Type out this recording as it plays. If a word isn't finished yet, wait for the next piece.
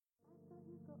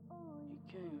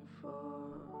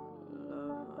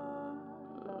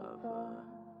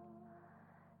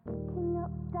Picking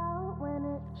up doubt when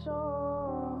it's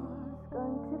all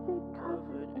going to be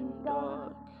covered in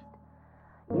dust.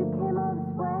 You came all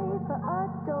this way for a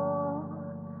door,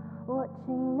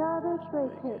 watching others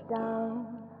break it down.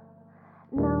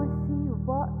 Now I see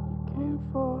what you came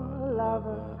for,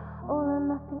 lover. All or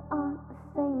nothing aren't the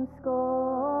same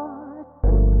score. I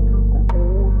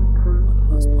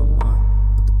lost my mind,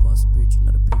 but the boss preaching,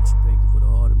 not a picture begging with a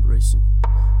heart embracing.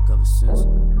 Cover sins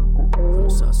from the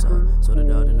south side,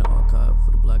 sorted out in the archive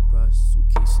for the black prize.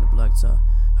 Suitcase and a black tie,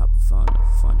 how profound,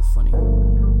 never find it funny.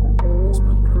 Won't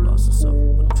spend what I lost and self,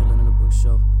 but I'm chilling in a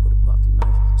bookshelf with a pocket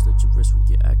knife. Slit your wrist when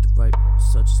you get active right,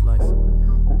 such is life.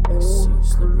 Ecstasy,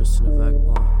 slit wrist in a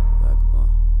vagabond,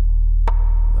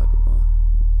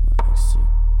 my ecstasy.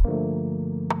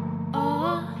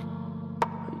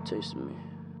 How you tasting me?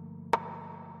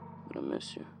 But I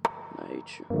miss you, and I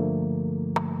hate you.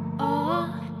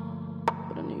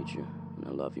 But I need you, and I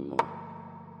love you more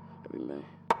every May.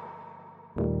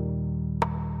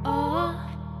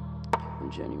 In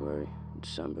January,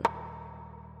 December,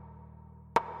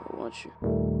 I want you.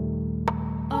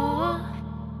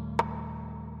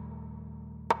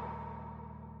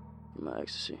 You're my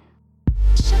ecstasy.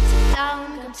 Shut it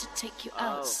down, going to take you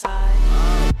outside.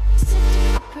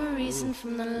 Sifting up a reason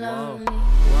from the lonely.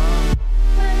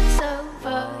 When it's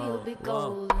over, you'll be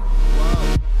golden.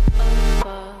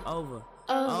 Over.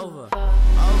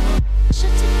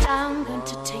 Shut it down, going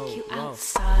to take you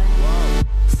outside.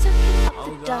 Soaking up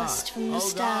the dust from the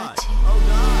static.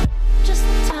 Just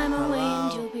the time away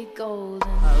and you'll be golden.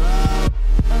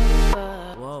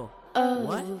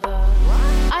 Over.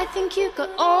 I think you got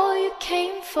all you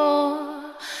came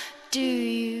for. Do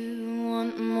you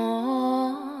want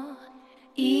more?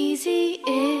 Easy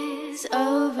is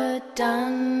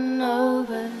overdone.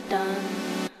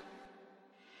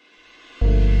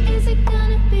 Is it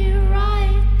gonna be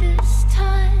right this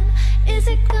time? Is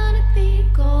it gonna be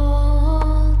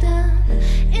golden?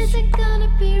 Is it gonna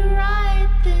be right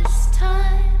this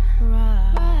time?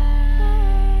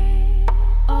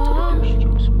 Throw the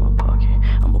juice in my pocket,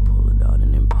 I'ma pull it out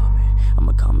and then pop it. I'm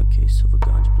a common case of a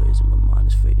ganja blaze and my mind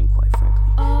is fading, quite frankly.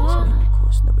 It's me, of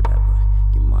course, never that, but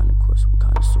your mind, of course. What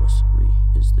kind of sorcery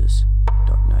is this?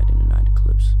 Dark night and the night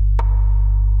eclipse.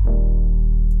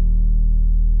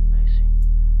 Lazy.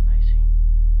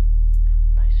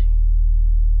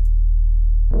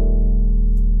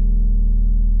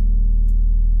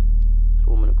 That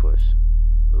woman, of course,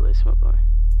 release my mind.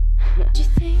 Do you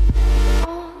think that's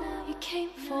all you came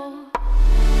for?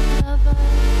 Lover.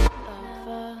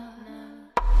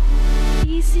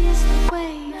 Easy is the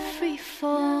way, free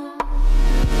fall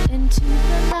into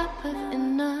the lap of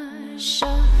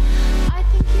inertia. I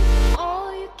think you got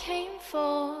all you came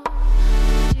for.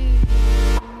 Do you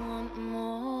want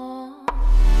more?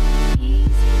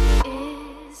 Easy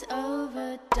is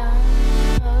overdone.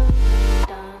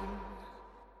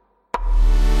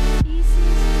 Easy is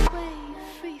the way,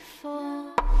 free fall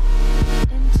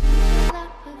into the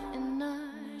lap of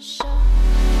inertia.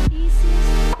 Easy is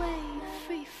the way,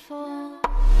 free fall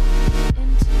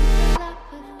into the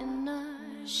lap of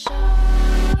inertia.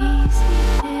 Easy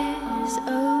is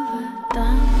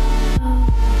overdone.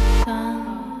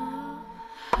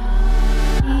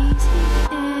 Easy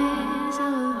is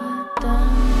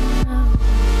overdone.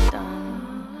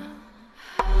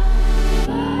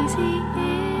 Easy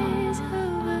is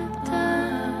overdone.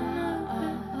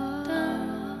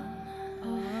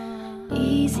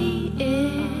 Easy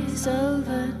is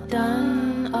overdone.